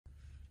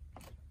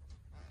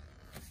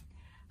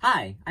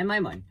Hi, I'm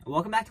Aiman, and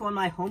welcome back to one of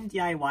my home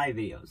DIY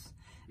videos.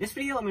 In this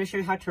video, I'm going to show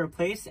you how to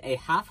replace a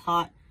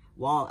half-hot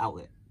wall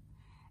outlet.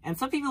 And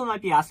some people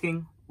might be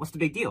asking, what's the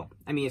big deal?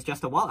 I mean, it's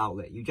just a wall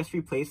outlet. You just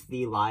replace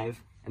the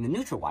live and the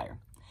neutral wire.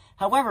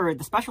 However,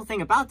 the special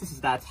thing about this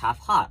is that it's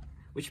half-hot,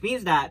 which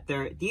means that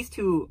these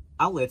two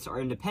outlets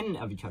are independent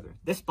of each other.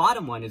 This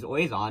bottom one is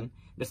always on.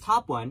 This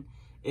top one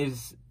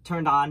is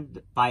turned on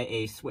by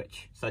a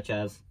switch, such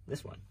as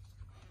this one.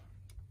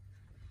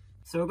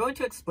 So we're going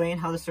to explain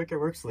how the circuit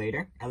works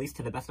later, at least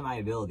to the best of my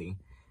ability.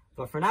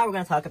 But for now, we're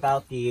going to talk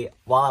about the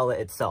wall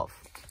outlet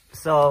itself.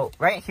 So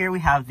right here,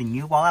 we have the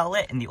new wall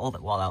outlet and the old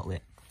wall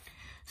outlet.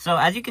 So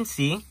as you can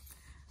see,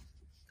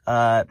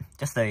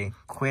 just a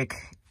quick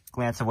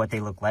glance of what they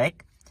look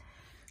like.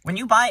 When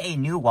you buy a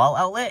new wall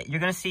outlet, you're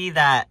going to see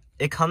that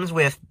it comes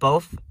with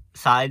both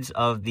sides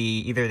of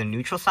either the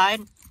neutral side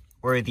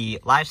or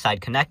the live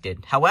side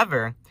connected.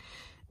 However,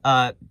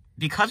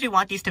 because we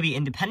want these to be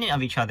independent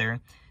of each other,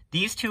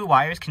 these two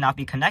wires cannot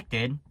be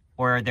connected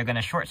or they're going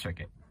to short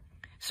circuit.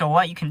 So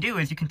what you can do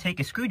is you can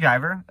take a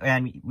screwdriver,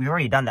 and we've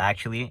already done that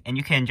actually, and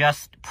you can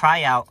just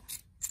pry out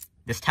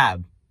this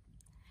tab.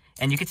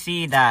 And you can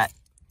see that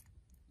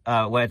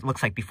what it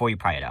looks like before you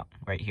pry it out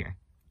right here.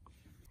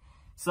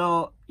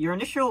 So your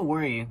initial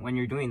worry when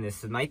you're doing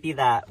this might be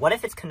that, what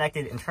if it's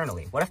connected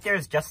internally? What if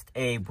there's just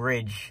a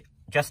bridge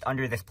just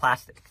under this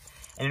plastic?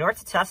 And in order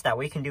to test that,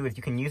 what you can do is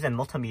you can use a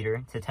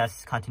multimeter to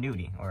test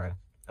continuity, or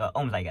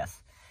ohms, I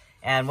guess.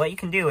 And what you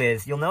can do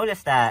is, you'll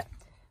notice that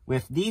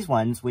with these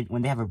ones,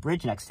 when they have a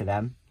bridge next to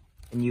them,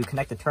 and you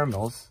connect the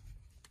terminals,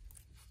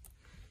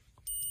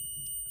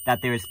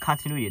 that there is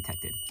continuity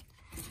detected.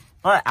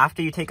 But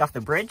after you take off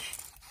the bridge,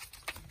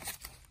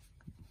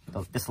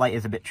 this light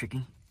is a bit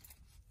tricky.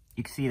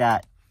 You can see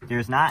that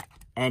there's not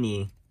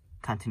any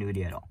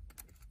continuity at all.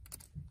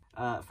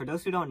 For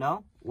those who don't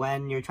know,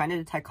 when you're trying to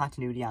detect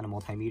continuity on a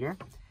multimeter,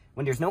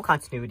 when there's no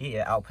continuity,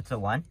 it outputs a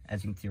 1,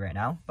 as you can see right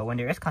now. But when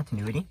there is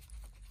continuity,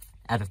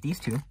 as of these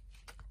two,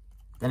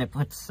 then it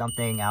puts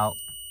something out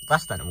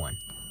less than a 1.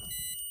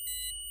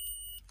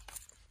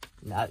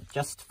 Now,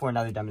 just for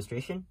another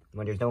demonstration,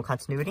 when there's no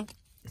continuity,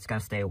 it's going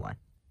to stay a 1.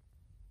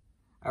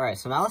 Alright,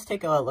 so now let's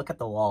take a look at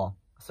the wall.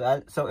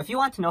 So if you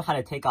want to know how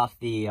to take off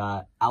the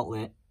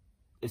outlet,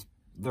 it's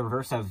the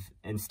reverse of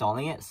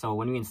installing it. So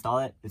when we install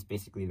it, it's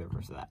basically the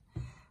reverse of that.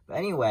 But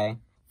anyway,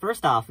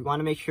 first off, we want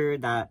to make sure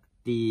that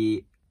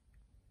it's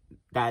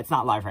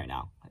not live right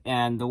now.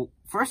 And the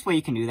first way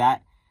you can do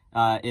that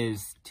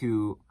is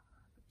to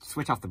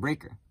switch off the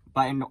breaker.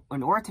 But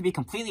in order to be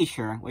completely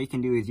sure, what you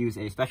can do is use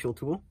a special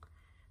tool,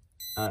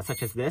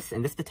 such as this,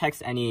 and this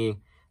detects any,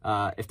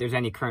 if there's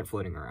any current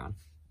floating around.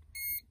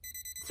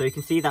 So you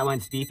can see that when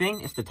it's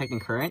beeping, it's detecting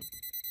current,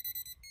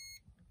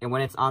 and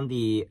when it's on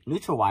the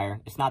neutral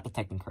wire, it's not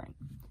detecting current.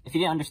 If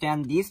you didn't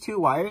understand, these two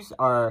wires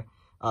are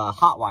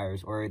hot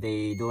wires, or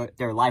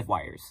they're live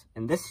wires,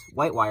 and this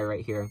white wire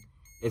right here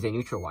is a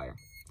neutral wire.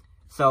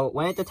 So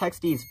when it detects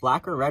these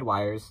black or red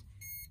wires,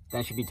 then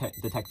it should be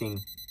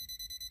detecting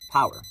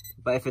power.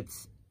 But if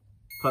it's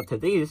put up to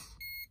these,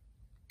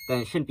 then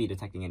it shouldn't be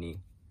detecting any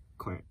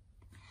current.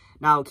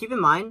 Now, keep in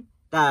mind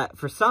that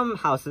for some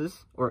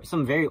houses, or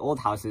some very old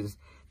houses,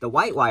 the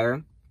white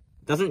wire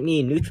doesn't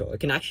mean neutral. It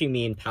can actually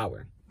mean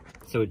power.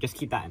 So just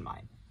keep that in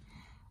mind.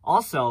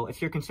 Also, if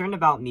you're concerned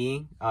about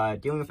me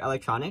dealing with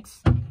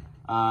electronics,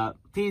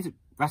 please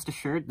rest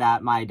assured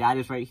that my dad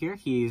is right here.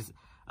 He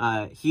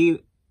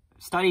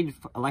studied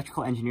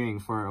electrical engineering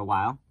for a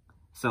while.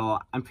 So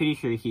I'm pretty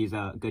sure he's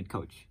a good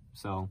coach.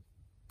 So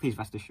please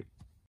rest assured.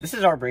 This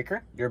is our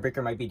breaker. Your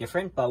breaker might be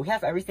different, but we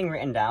have everything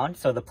written down.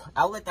 So the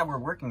outlet that we're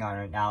working on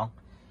right now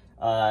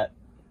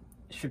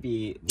should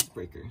be this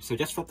breaker. So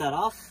just flip that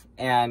off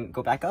and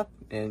go back up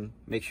and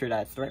make sure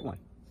that it's the right one.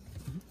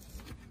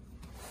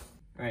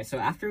 All right, so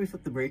after we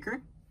flip the breaker,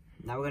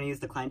 now we're going to use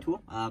the Klein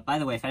tool. By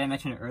the way, if I didn't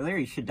mention it earlier,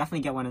 you should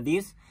definitely get one of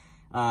these.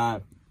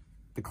 The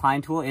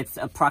Klein tool, it's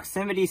a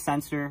proximity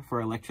sensor for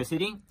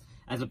electricity,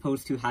 as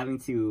opposed to having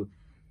to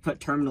put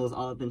terminals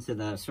all up into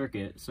the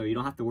circuit, so you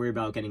don't have to worry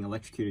about getting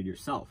electrocuted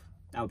yourself.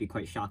 That would be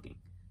quite shocking.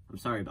 I'm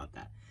sorry about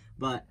that.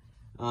 But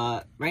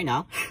right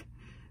now,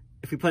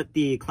 if we put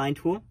the Klein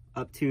tool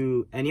up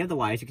to any of the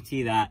wires, you can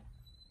see that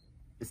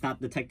it's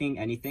not detecting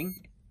anything.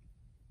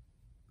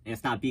 And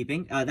it's not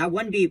beeping. That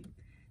one beep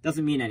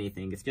doesn't mean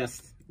anything. It's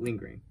just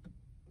lingering.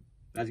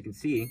 As you can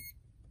see,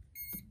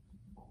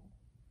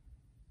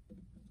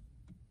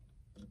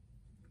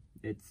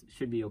 it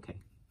should be okay.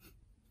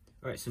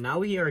 Alright, so now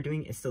we are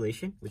doing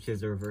installation, which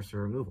is the reverse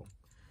or removal.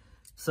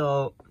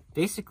 So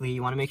basically,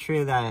 you want to make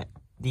sure that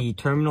the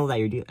terminal that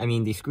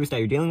the screws that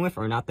you're dealing with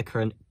are not the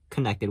current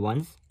connected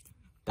ones.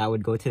 That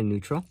would go to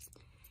neutral.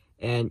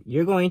 And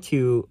you're going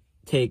to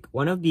take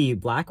one of the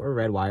black or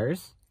red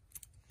wires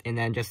and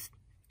then just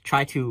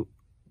try to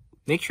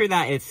make sure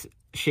that it's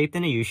shaped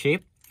in a U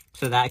shape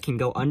so that it can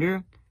go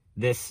under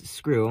this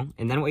screw.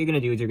 And then what you're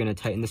going to do is you're going to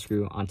tighten the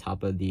screw on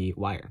top of the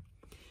wire.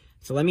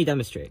 So let me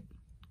demonstrate.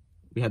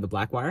 We have the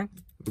black wire.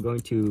 We're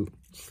going to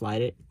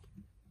slide it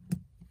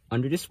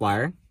under this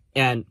wire.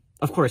 And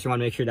of course, you want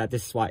to make sure that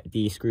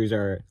the screws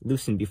are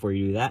loosened before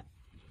you do that.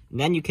 And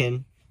then you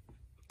can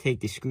take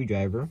the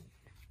screwdriver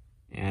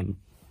and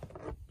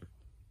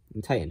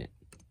tighten it.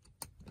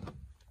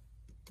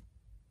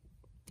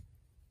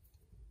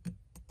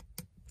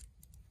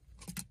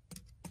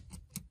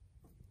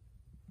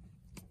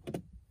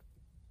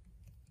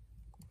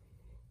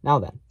 Now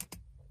then,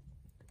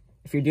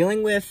 if you're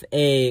dealing with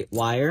a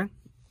wire,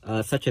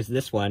 such as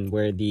this one,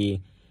 where the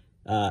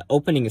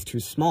opening is too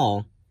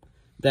small,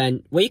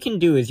 then what you can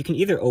do is you can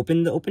either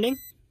open the opening,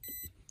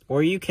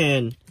 or you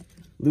can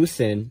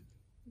loosen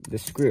the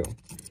screw.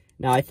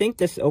 Now, I think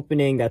this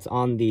opening that's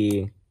on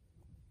the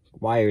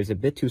wire is a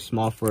bit too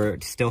small for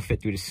it to still fit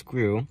through the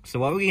screw. So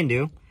what we can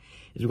do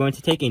is we're going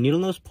to take a needle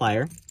nose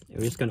plier, and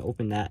we're just going to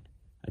open that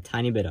a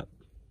tiny bit up.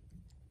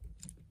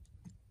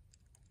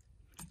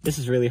 This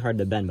is really hard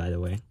to bend, by the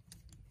way.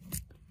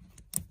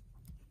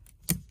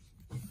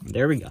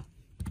 There we go.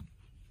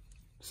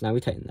 So now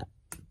we tighten that.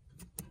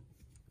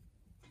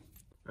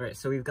 Alright,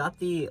 so we've got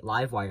the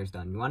live wires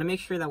done. You want to make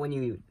sure that when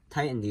you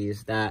tighten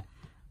these that,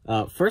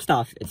 first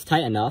off, it's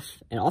tight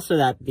enough, and also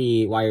that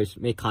the wires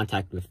make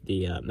contact with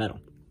the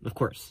metal, of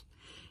course.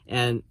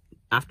 And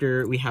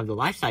after we have the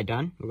live side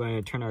done, we're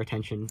going to turn our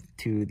attention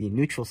to the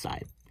neutral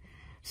side.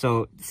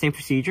 So, same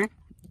procedure,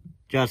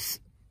 just...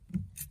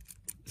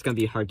 It's going to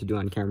be hard to do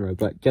on camera,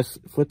 but just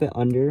slip it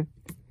under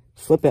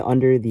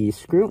the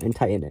screw and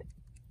tighten it.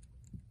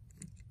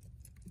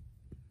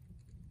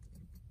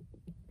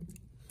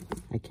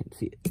 I can't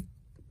see it.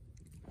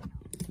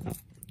 Oh,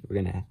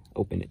 we're going to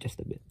open it just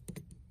a bit.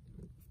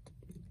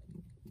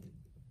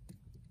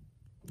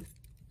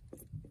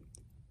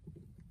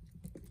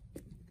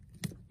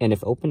 And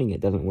if opening it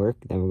doesn't work,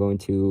 then we're going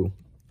to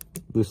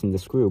loosen the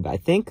screw. But I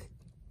think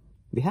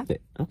we have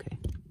it. Okay.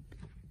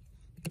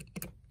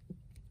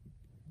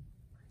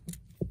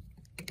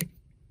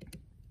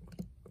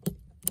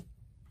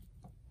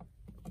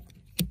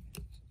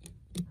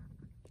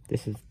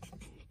 This is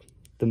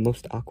the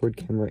most awkward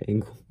camera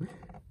angle.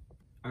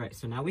 Alright,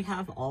 so now we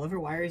have all of our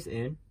wires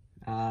in.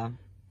 I'm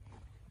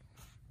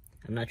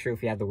not sure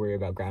if we have to worry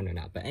about ground or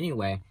not. But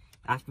anyway,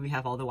 after we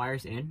have all the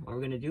wires in, what we're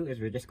going to do is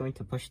we're just going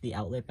to push the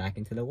outlet back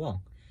into the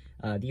wall.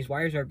 These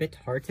wires are a bit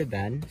hard to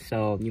bend,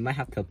 so you might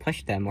have to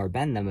push them or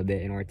bend them a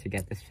bit in order to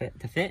get this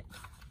to fit.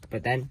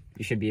 But then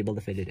you should be able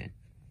to fit it in.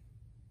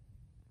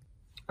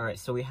 Alright,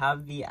 so we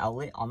have the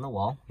outlet on the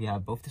wall. We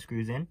have both the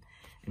screws in.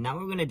 And now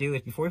what we're going to do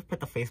is, before we put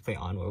the faceplate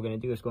on, what we're going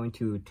to do is going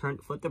to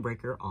flip the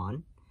breaker on,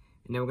 and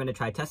then we're going to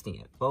try testing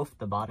it, both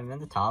the bottom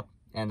and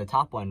the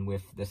top one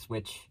with the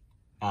switch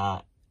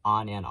on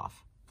and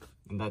off.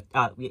 And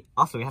that we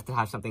have to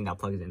have something that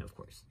plugs in, of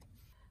course.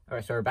 All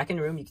right, so we're back in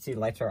the room. You can see the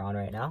lights are on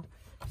right now.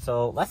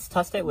 So let's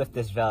test it with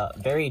this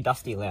very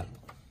dusty lamp.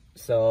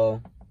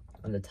 So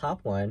on the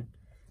top one,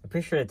 I'm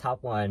pretty sure the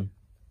top one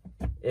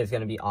is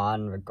going to be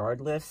on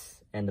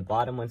regardless, and the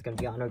bottom one's going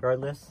to be on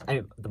regardless. I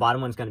mean, the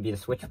bottom one's going to be the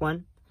switch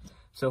one.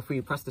 So if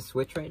we press the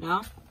switch right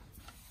now,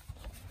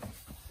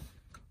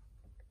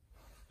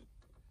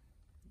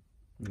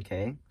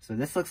 okay, so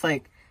this looks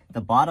like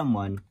the bottom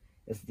one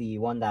is the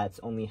one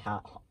that's only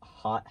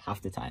hot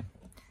half the time.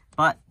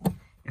 But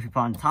if we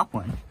put on the top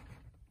one,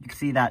 you can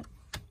see that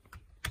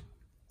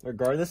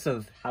regardless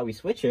of how we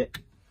switch it,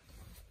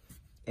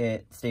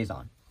 it stays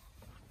on.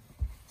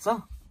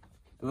 So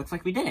it looks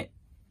like we did it.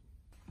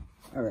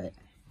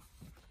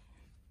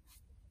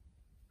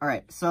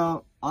 Alright,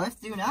 so all I have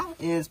to do now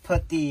is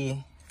put the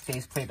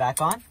faceplate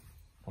back on.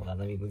 Hold on,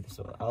 let me move this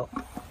out. All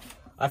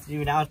I have to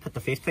do now is put the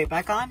faceplate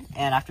back on,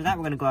 and after that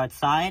we're going to go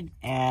outside,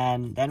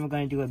 and then we're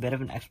going to do a bit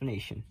of an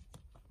explanation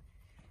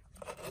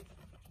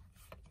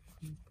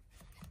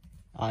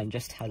on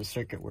just how the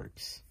circuit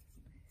works.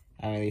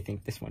 I don't really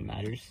think this one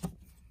matters.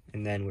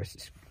 And then where's the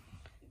screw?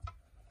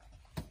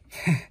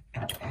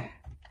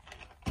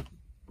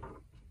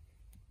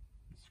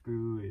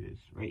 Screw is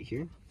right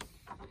here.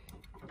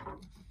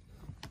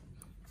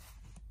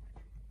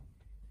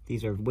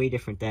 These are way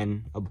different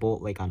than a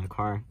bolt like on a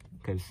car,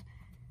 because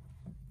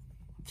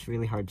it's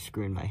really hard to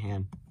screw in by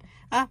hand.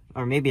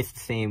 Or maybe it's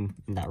the same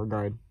in that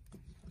regard.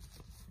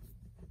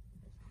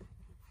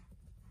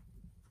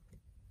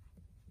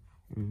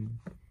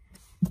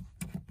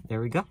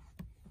 There we go.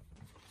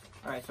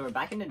 Alright, so we're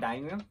back in the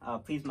dining room.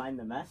 Please mind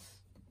the mess.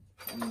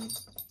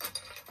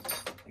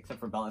 Except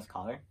for Bella's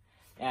collar.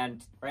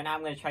 And right now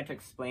I'm going to try to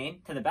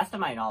explain, to the best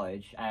of my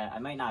knowledge, I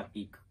might not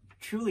be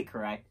truly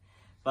correct,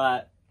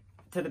 but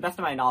to the best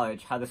of my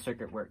knowledge, how the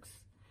circuit works.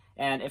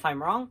 And if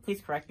I'm wrong, please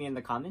correct me in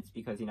the comments,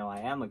 because, you know, I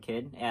am a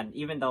kid, and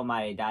even though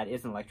my dad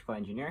is an electrical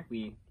engineer,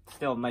 we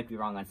still might be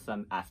wrong on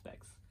some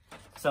aspects.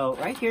 So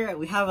right here,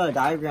 we have a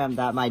diagram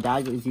that my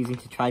dad was using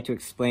to try to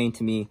explain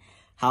to me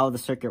how the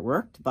circuit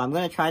worked, but I'm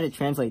going to try to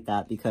translate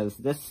that because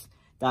this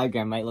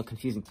diagram might look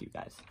confusing to you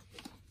guys.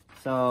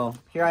 So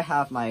here I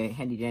have my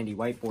handy dandy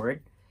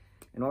whiteboard,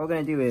 and what we're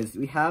going to do is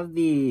we have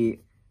the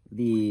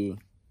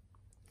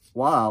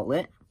wall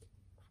outlet.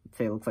 Let's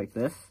say it looks like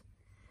this,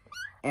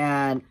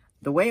 and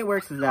the way it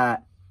works is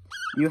that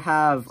you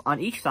have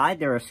on each side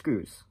there are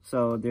screws.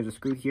 So there's a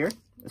screw here,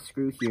 a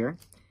screw here,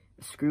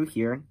 screw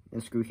here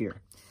and screw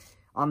here.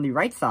 On the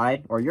right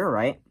side, or your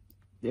right,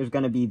 there's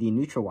going to be the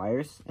neutral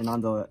wires, and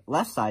on the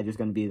left side, there's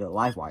going to be the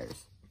live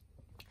wires.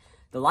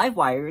 The live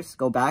wires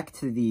go back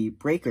to the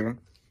breaker,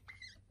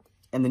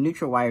 and the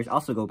neutral wires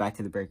also go back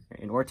to the breaker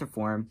in order to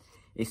form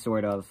a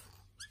sort of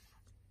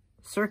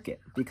circuit,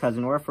 because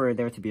in order for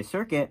there to be a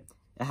circuit,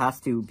 it has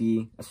to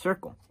be a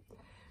circle.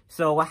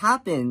 So what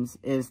happens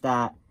is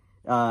that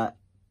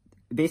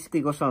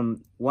basically goes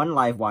from one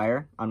live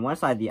wire on one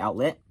side of the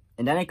outlet,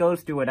 and then it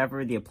goes through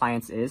whatever the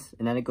appliance is,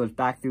 and then it goes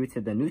back through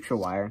to the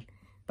neutral wire,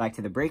 back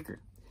to the breaker.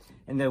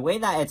 And the way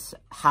that it's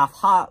half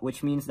hot,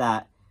 which means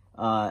that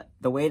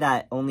the way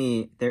that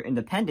only they're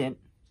independent,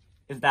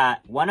 is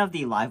that one of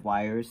the live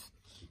wires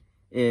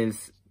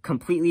is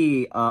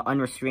completely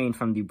unrestrained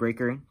from the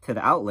breaker to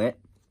the outlet,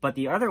 but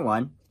the other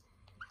one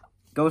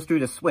goes through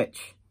the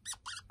switch,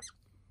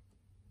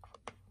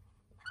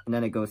 and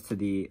then it goes to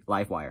the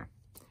live wire.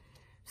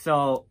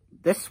 So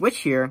this switch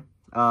here,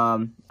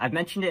 I've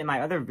mentioned it in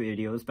my other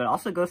videos, but it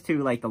also goes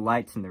to like the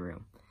lights in the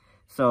room.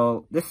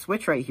 So this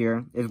switch right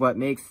here is what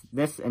makes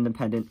this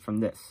independent from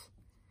this.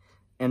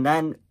 And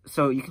then,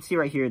 so you can see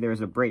right here,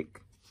 there's a break.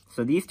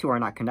 So these two are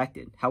not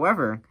connected.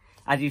 However,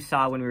 as you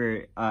saw when we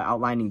were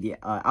outlining the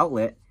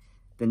outlet,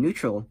 the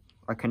neutral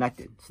are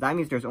connected. So that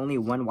means there's only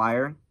one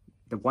wire,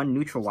 the one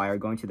neutral wire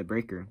going to the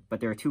breaker, but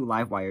there are two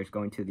live wires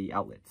going to the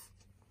outlets.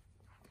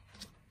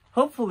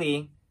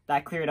 Hopefully,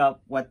 that cleared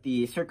up what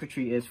the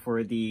circuitry is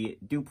for the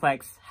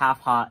Duplex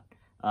half-hot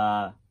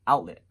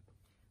outlet.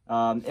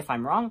 If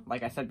I'm wrong,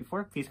 like I said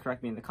before, please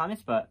correct me in the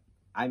comments, but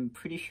I'm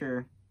pretty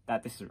sure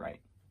that this is right.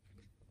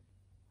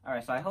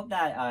 Alright, so I hope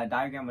that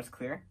diagram was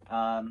clear.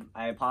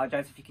 I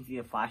apologize if you can see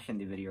the flash in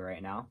the video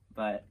right now,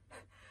 but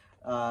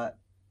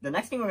the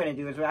next thing we're going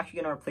to do is we're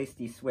actually going to replace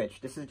the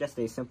switch. This is just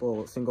a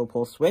simple single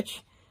pole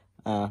switch,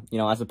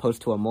 as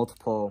opposed to a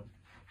multiple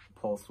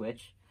pole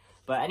switch.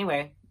 But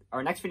anyway,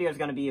 our next video is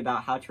going to be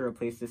about how to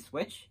replace this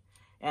switch,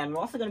 and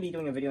we're also going to be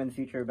doing a video in the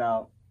future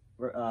about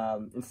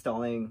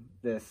installing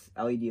this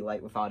LED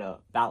light without a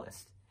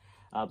ballast.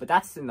 But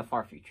that's in the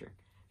far future.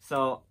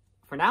 So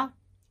for now,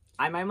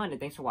 I'm Aiman, and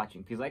thanks for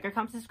watching. Please like,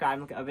 comment, subscribe,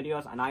 and look at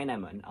videos on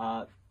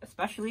EyeOnAiman,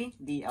 especially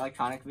the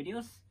electronic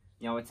videos.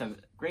 It's a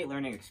great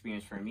learning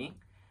experience for me,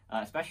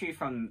 especially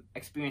from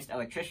experienced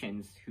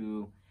electricians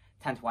who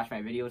tend to watch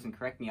my videos and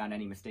correct me on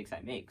any mistakes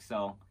I make.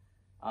 So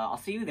I'll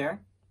see you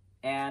there,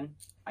 and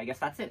I guess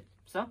that's it.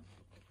 So,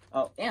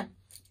 oh, and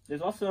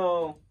there's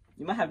also,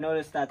 you might have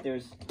noticed that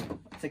there's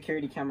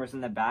security cameras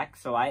in the back.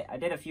 So I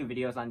did a few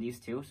videos on these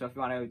too. So if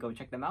you want to go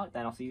check them out,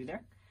 then I'll see you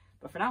there.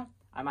 But for now,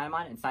 I'm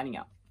Aiman and signing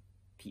out.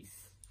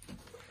 Peace.